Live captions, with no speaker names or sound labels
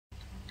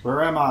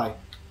Where am I?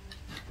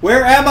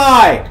 Where am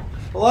I?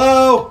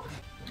 Hello?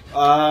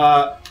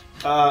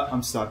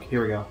 I'm stuck.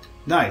 Here we go.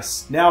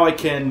 Nice. Now I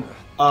can,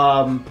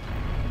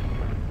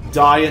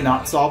 die and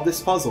not solve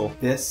this puzzle.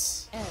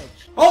 This.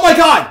 Oh my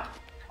god!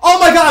 Oh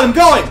my god, I'm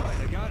going!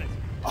 I got it.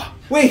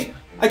 Wait,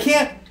 I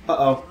can't.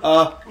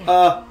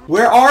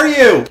 Where are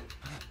you?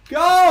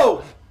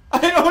 Go!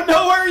 I don't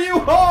know where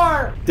you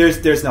are!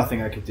 There's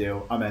nothing I could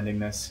do. I'm ending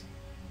this.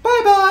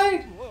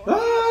 Bye-bye!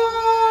 Ah!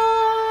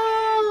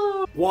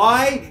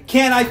 Why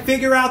can't I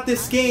figure out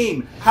this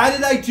game? How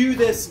did I do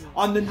this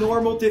on the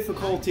normal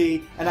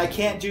difficulty and I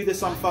can't do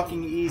this on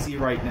fucking easy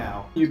right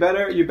now? You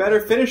better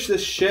finish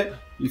this shit.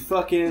 You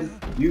fucking,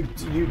 you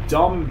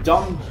dumb.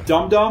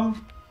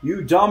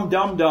 You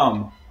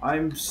dumb.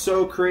 I'm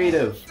so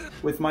creative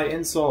with my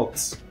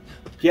insults.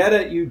 Get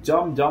it, you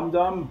dumb.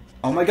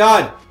 Oh my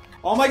god!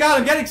 Oh my god,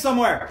 I'm getting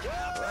somewhere!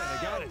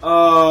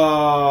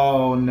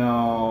 Oh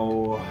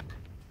no.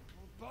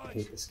 I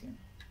hate this game.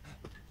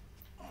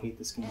 I hate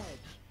this game.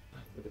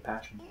 With a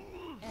passion.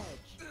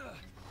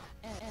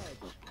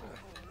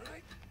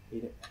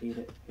 Hate it.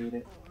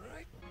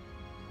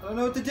 I don't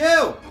know what to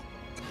do!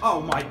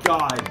 Oh my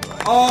god!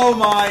 Oh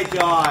my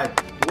god!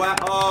 Wow!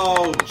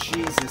 Oh,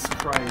 Jesus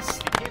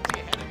Christ!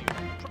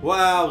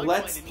 Wow!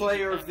 Let's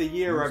Player of the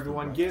Year,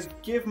 everyone!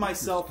 Give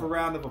myself a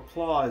round of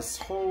applause!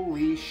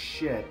 Holy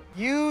shit!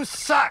 You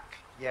suck,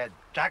 you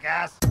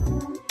jackass!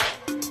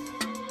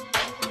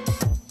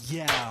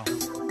 Yeah.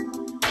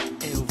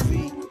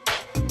 LV.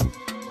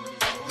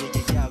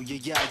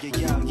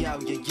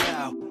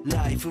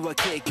 라이프와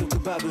계획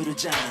바브르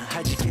장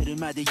하지케를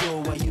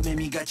마대요와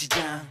유매미 같이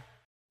장.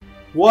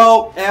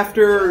 Well,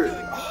 after,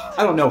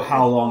 I don't know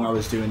how long I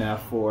was doing that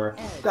for.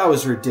 That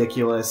was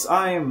ridiculous.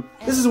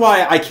 This is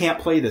why I can't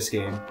play this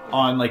game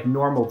on, like,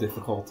 normal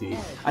difficulty.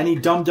 I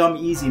need dumb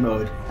easy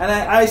mode. And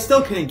I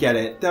still couldn't get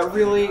it. That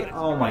really,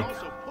 oh my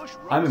god.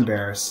 I'm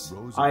embarrassed.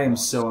 I am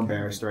so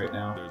embarrassed right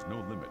now.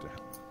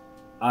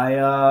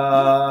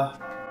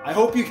 I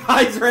hope you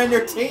guys are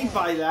entertained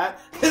by that,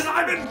 because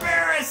I'm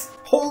embarrassed!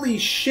 Holy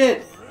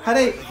shit!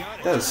 That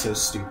was so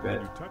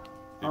stupid.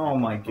 Oh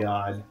my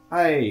god.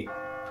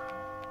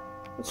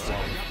 What's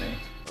wrong with me?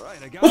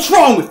 What's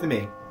wrong with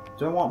me?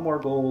 Do I want more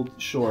gold?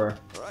 Sure.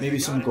 Maybe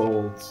some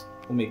gold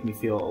will make me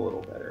feel a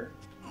little better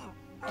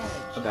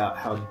about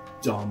how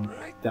dumb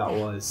that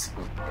was.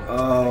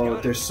 Oh,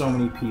 there's so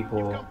many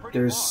people.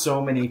 There's so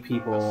many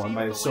people, and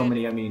by so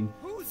many I mean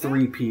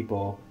 3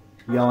 people,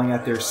 yelling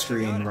at their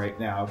screen right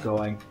now,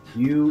 going,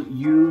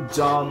 you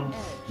dumb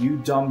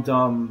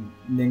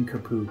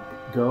nincompoop.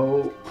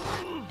 Go.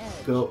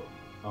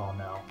 Oh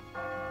no.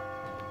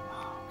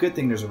 Good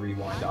thing there's a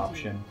rewind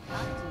option.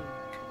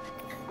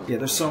 Yeah,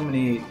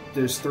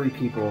 there's 3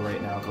 people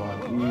right now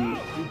going, you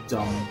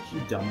dumb.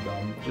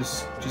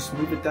 Just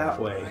move it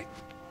that way.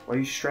 Why are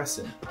you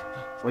stressing?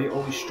 Why are you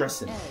always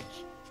stressing?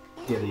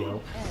 Dillio.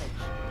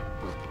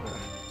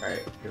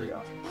 Alright, here we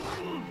go.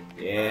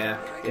 Yeah!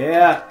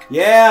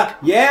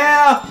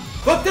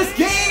 Fuck this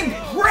game!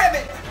 Grab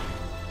it!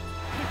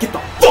 Get the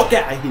fuck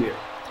out of here!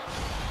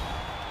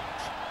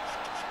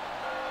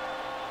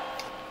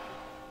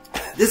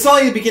 This is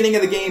only the beginning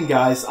of the game,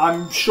 guys.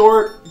 I'm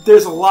sure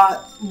there's a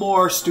lot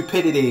more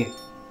stupidity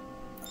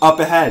up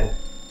ahead.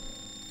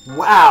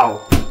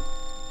 Wow!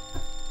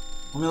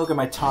 Let me look at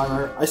my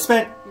timer. I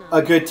spent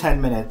a good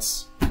 10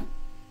 minutes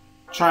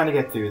trying to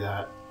get through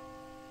that.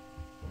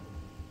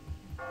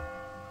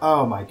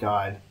 Oh my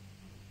god.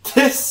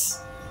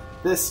 This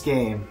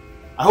game.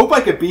 I hope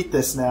I could beat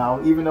this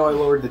now, even though I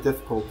lowered the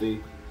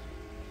difficulty.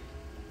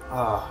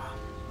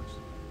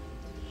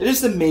 It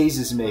just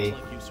amazes me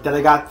that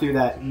I got through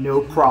that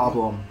no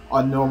problem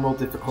on normal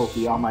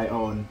difficulty on my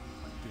own.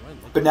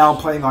 But now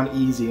I'm playing on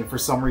easy, and for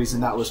some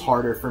reason that was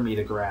harder for me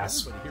to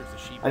grasp.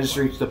 I just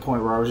reached the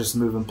point where I was just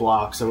moving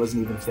blocks. I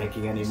wasn't even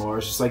thinking anymore.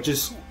 It's just like,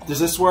 does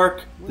this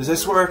work? Does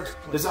this work?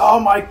 Oh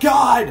my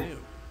god!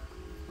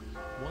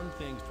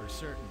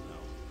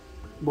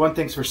 One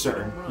thing's for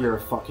certain. You're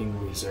a fucking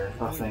loser.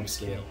 Oh, thanks,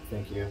 Gabe.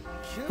 Thank you.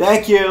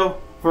 Thank you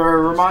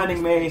for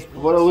reminding me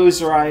what a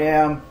loser I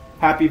am.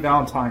 Happy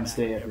Valentine's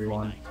Day,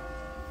 everyone.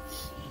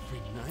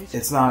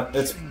 It's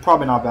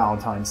probably not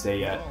Valentine's Day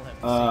yet.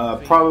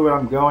 Probably what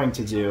I'm going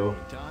to do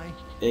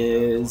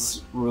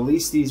is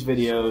release these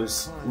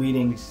videos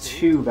leading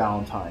to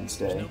Valentine's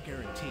Day.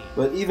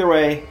 But either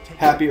way,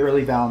 happy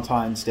early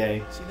Valentine's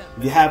Day.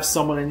 If you have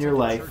someone in your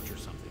life,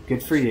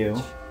 good for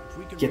you.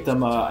 Get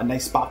them a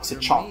nice box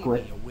of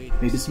chocolate,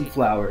 maybe some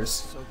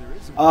flowers.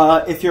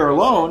 If you're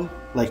alone,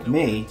 like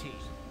me,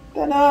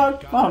 then I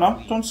don't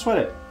know, don't sweat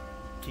it.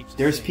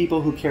 There's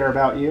people who care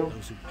about you.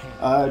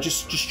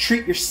 Just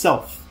treat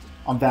yourself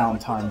on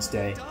Valentine's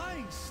Day.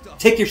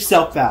 Take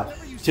yourself out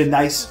to a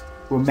nice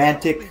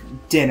romantic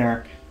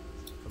dinner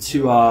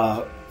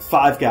to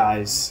Five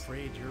Guys,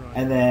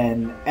 and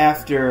then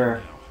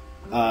after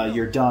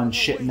you're done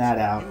shitting that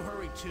out,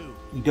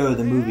 you go to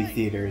the movie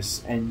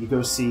theaters and you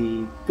go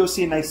see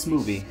a nice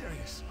movie.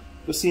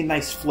 Go see a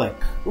nice flick.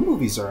 What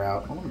movies are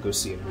out? I want to go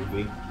see a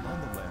movie.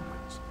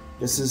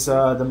 This is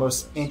the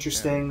most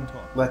interesting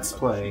Let's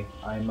Play.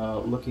 I'm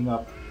looking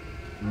up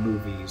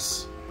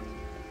movies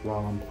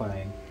while I'm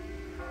playing.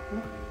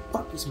 Where the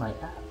fuck is my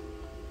app?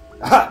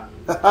 Ha!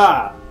 Ha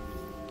ha!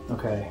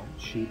 Okay,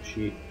 sheep.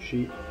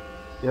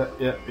 Yep.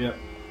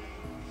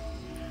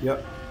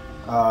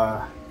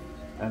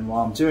 And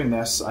while I'm doing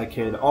this, I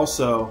could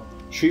also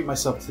treat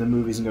myself to the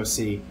movies and go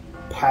see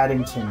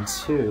Paddington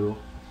 2.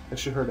 I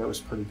actually heard that was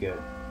pretty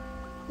good.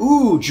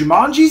 Ooh,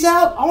 Jumanji's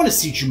out? I want to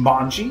see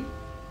Jumanji.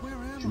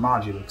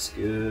 Jumanji looks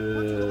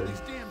good.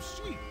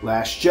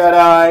 Last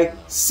Jedi,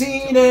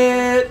 seen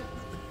it!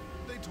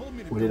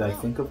 What did I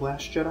think of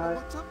Last Jedi?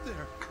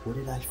 What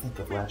did I think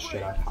of Last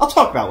Jedi? I'll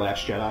talk about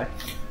Last Jedi.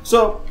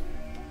 So,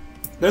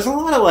 there's a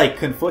lot of, like,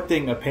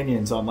 conflicting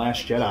opinions on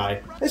Last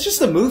Jedi. It's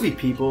just a movie,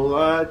 people.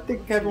 I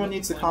think everyone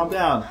needs to calm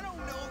down.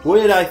 What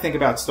did I think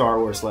about Star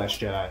Wars Last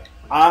Jedi?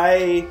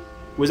 I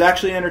was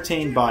actually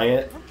entertained by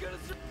it.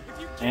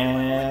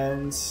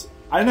 And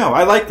I don't know,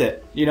 I liked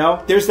it. You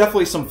know, there's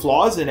definitely some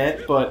flaws in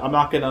it, but I'm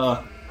not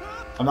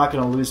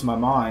gonna lose my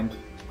mind.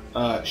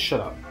 Shut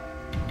up.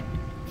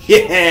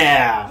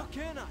 Yeah!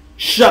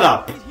 Shut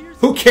up!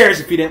 Who cares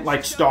if you didn't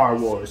like Star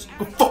Wars?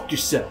 Go fuck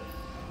yourself.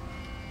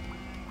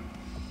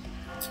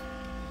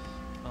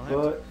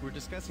 But we're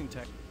discussing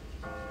tech.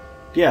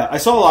 yeah, I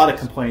saw a lot of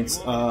complaints.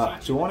 Do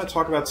you want to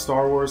talk about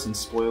Star Wars and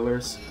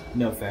spoilers?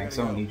 No thanks,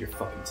 I don't need your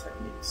fucking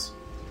techniques.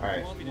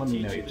 Alright, let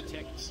me know your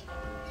techniques.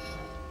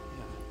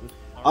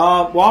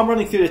 While I'm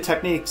running through the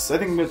techniques, I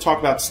think I'm going to talk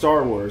about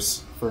Star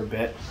Wars for a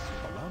bit.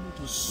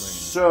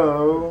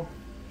 So,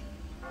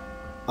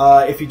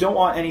 if you don't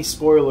want any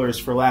spoilers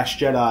for Last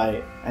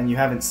Jedi and you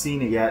haven't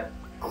seen it yet,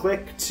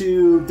 click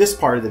to this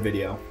part of the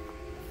video.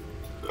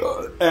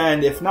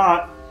 And if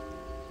not,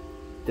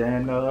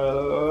 then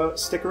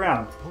stick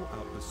around.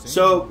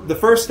 So, the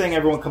first thing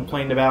everyone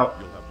complained about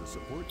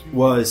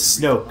was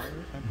Snoke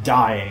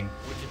dying.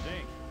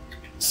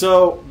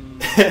 So,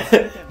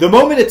 the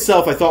moment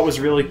itself I thought was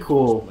really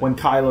cool when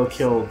Kylo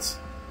killed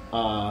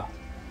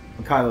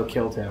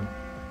him.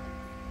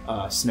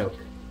 Snoke.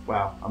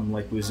 Wow, I'm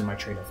like losing my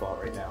train of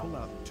thought right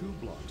now.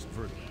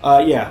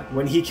 Yeah,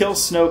 when he kills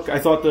Snoke, I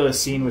thought the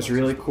scene was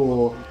really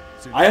cool.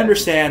 I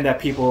understand that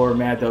people are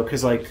mad though,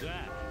 because like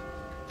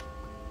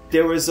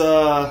there was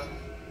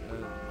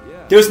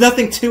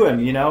nothing to him,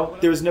 you know?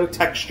 There was no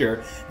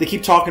texture. They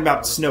keep talking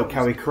about Snoke,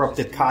 how he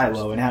corrupted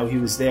Kylo, and how he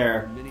was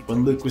there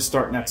when Luke was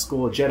starting at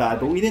School of Jedi,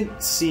 but we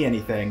didn't see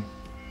anything.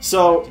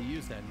 So,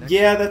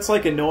 yeah, that's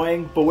like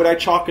annoying, but what I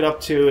chalk it up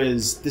to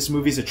is this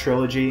movie's a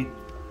trilogy.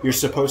 You're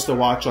supposed to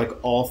watch like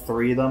all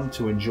three of them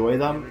to enjoy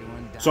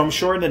them. So I'm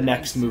sure in the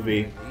next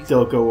movie,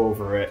 they'll go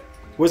over it.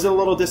 Was it a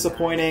little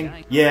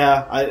disappointing?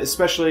 Yeah, I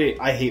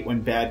hate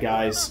when bad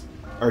guys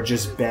are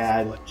just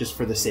bad just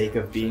for the sake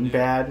of being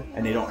bad,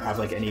 and they don't have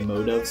like any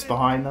motives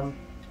behind them.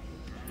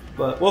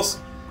 But we'll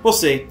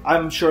see.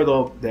 I'm sure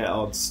they'll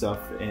add stuff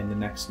in the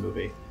next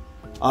movie.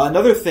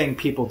 Another thing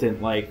people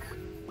didn't like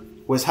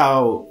was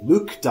how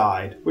Luke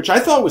died, which I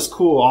thought was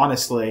cool,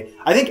 honestly.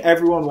 I think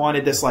everyone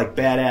wanted this like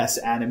badass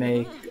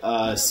anime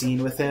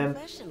scene with him,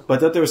 but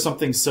I thought there was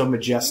something so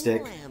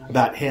majestic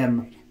about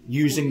him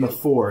using the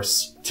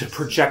Force to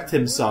project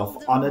himself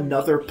on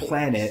another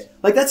planet.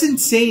 Like, that's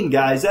insane,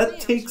 guys. That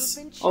takes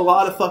a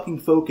lot of fucking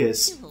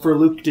focus for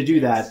Luke to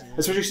do that,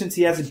 especially since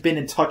he hasn't been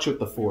in touch with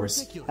the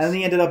Force. And then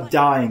he ended up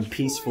dying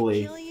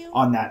peacefully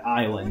on that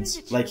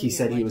island, like he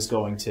said he was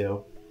going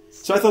to.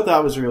 So I thought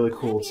that was really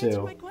cool,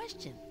 too.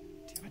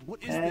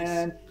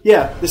 And,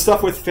 yeah, the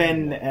stuff with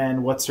Finn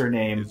and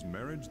what's-her-name,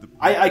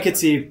 I could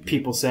see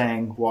people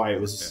saying why it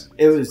was,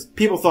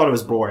 people thought it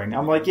was boring.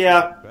 I'm like,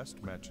 yeah,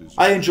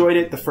 I enjoyed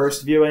it the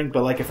first viewing,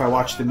 but like if I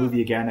watched the movie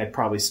again, I'd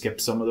probably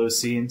skip some of those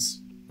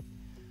scenes.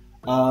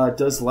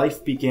 Does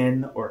life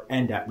begin or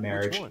end at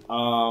marriage?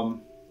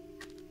 Some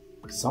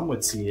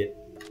would see it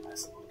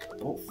as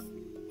both.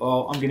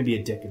 Oh, I'm gonna be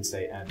a dick and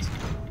say end.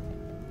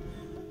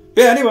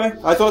 But yeah, anyway,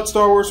 I thought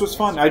Star Wars was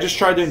fun. I just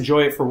tried to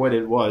enjoy it for what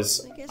it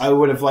was. I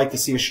would have liked to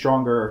see a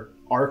stronger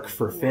arc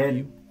for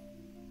Finn.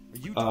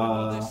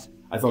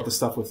 I thought the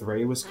stuff with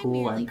Rey was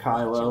cool and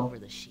Kylo.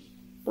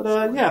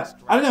 But yeah,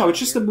 I don't know, it's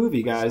just a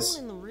movie,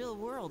 guys.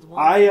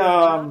 I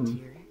don't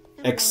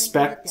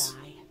expect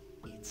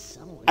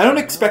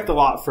a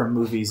lot from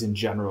movies in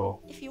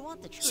general.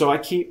 So I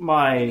keep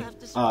my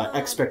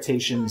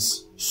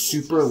expectations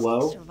super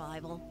low.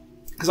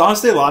 Because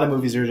honestly, a lot of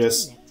movies are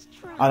just...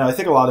 I don't know, I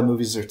think a lot of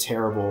movies are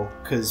terrible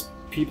because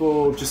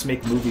people just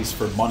make movies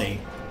for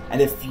money.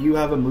 And if you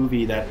have a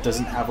movie that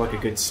doesn't have like a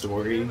good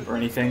story or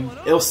anything,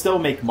 it'll still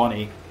make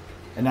money.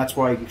 And that's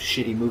why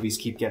shitty movies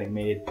keep getting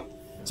made.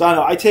 So I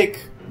don't know,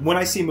 when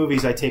I see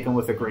movies, I take them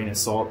with a grain of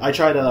salt. I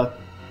try to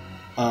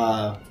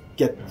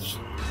get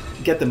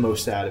the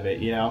most out of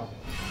it, you know?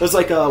 It was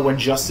like when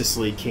Justice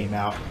League came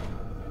out.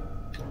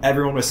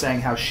 Everyone was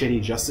saying how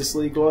shitty Justice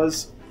League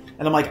was.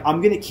 And I'm like,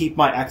 I'm going to keep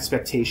my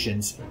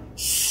expectations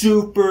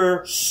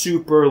super,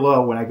 super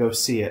low when I go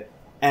see it.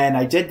 And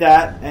I did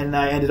that, and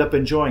I ended up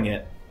enjoying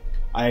it.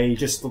 I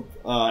just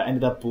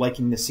ended up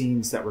liking the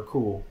scenes that were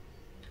cool.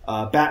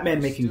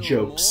 Batman making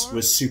jokes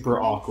was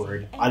super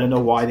awkward. I don't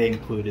know why they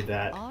included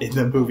that in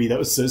the movie. That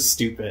was so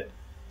stupid.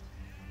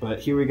 But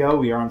here we go.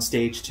 We are on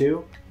stage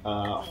 2.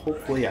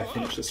 Hopefully I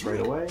finish this right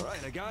away.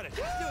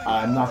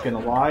 I'm not gonna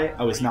lie,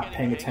 I was not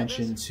paying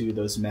attention to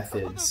those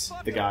methods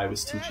the guy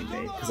was teaching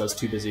me, because I was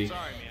too busy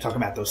talking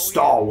about those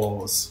Star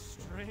Wars.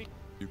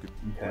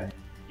 Okay.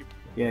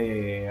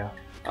 Yeah.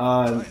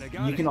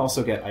 You can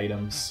also get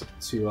items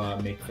to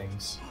make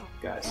things,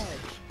 guys.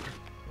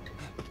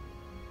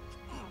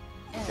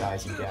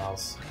 Guys and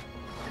gals.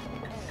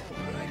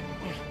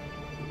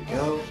 Here we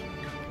go.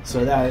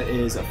 So that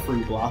is a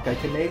free block I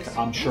can make.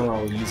 I'm sure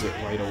I'll use it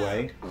right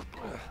away.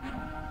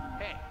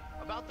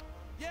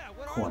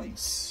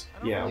 Coins.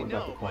 Yeah, what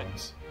about the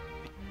coins?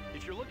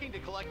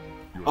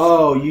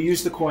 Oh, you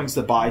use the coins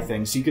to buy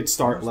things. So you could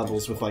start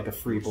levels with like a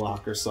free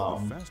block or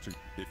something.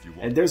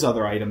 And there's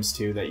other items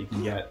too that you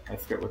can get. I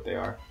forget what they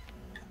are.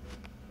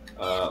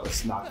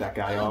 Let's knock that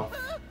guy off.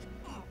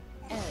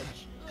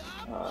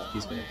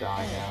 He's gonna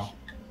die now.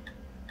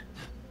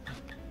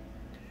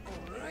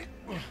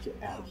 Get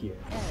out of here.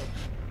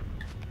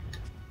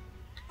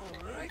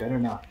 Better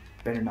not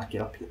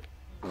get up here.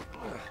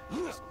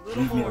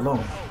 Leave me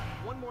alone.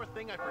 One more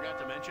thing I forgot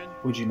to mention.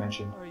 What'd you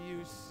mention? Are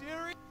you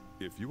serious?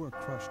 If you are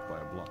crushed by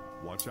a block,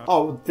 watch out.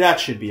 Oh, that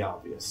should be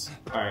obvious.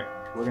 Alright,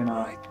 we're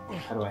gonna...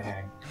 How do I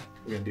hang?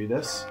 We're gonna do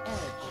this.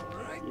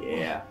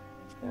 Yeah.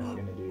 And we're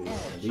gonna do one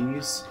of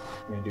these.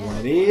 We're gonna do one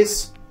of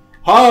these.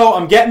 Oh,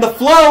 I'm getting the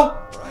flow!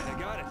 Right, I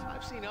got it.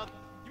 I've seen other...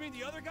 You mean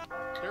the other guy?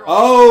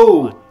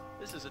 Oh!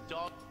 This is a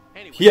dog.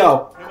 Anyway,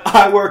 Yo,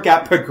 I work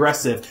at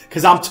Progressive,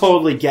 because I'm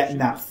totally getting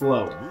that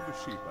flow. Move the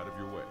sheep out of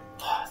your way.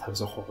 That was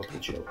a horrible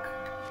joke.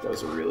 That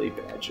was a really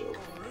bad joke.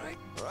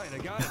 Right, I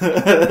got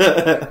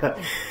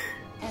it.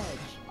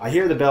 I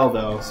hear the bell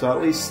though, so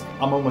at least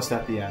I'm almost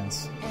at the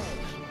ends.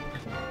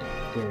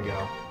 There we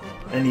go.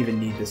 I didn't even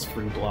need this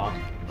free block.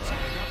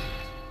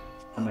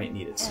 I might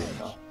need it soon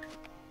though.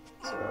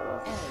 So,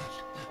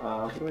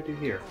 what do I do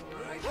here?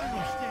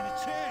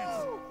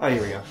 Oh,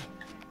 here we go.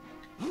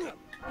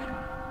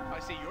 I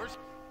see yours.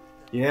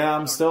 Yeah,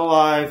 I'm still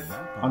alive,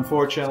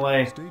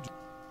 unfortunately.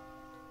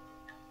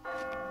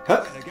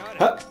 Hup,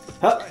 hup,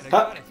 hup,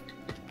 hup.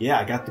 Yeah,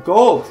 I got the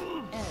gold.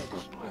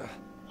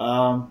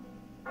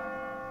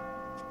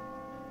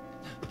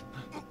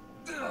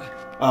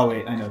 Oh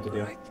wait, I know what to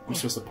do. I'm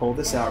supposed to pull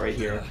this out right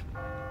here,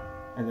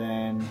 and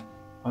then...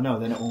 Oh no,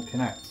 then it won't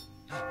connect.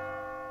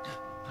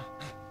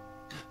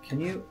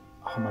 Can you...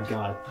 Oh my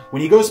god. When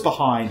he goes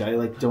behind, I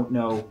like don't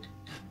know...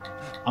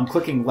 I'm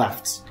clicking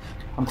left.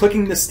 I'm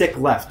clicking the stick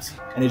left,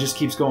 and it just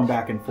keeps going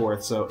back and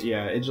forth, so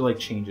yeah, it just like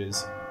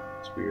changes.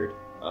 It's weird.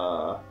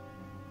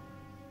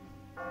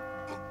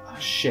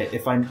 Shit,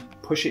 if I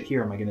push it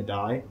here, am I gonna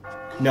die?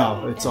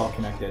 No, it's all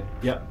connected.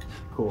 Yep,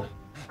 cool.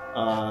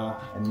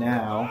 And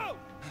now...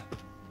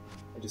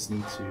 I just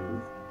need to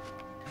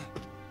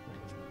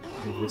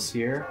move this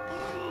here,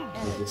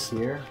 move this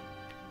here.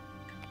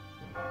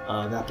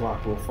 That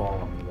block will fall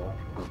on me though.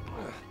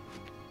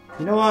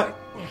 You know what?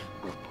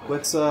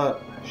 Let's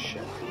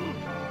shit.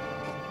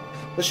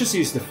 Let's just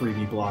use the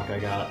freebie block I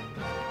got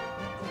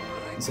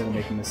instead of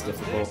making this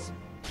difficult.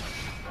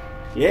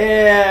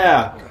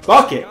 Yeah!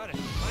 Bucket!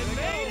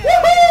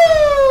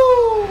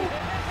 Woohoo!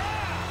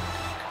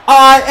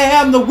 I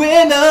am the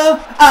winner!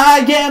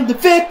 I am the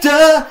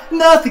victor!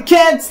 Nothing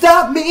can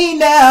stop me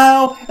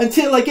now!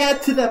 Until I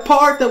get to that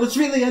part that was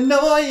really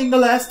annoying the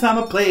last time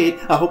I played.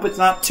 I hope it's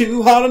not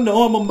too hard on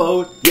normal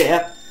mode.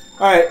 Yeah.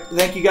 Alright,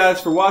 thank you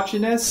guys for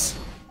watching this.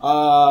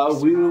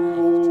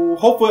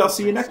 Hopefully I'll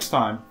see you next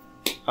time.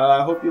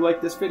 I hope you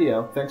liked this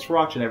video. Thanks for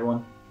watching,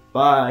 everyone.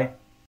 Bye.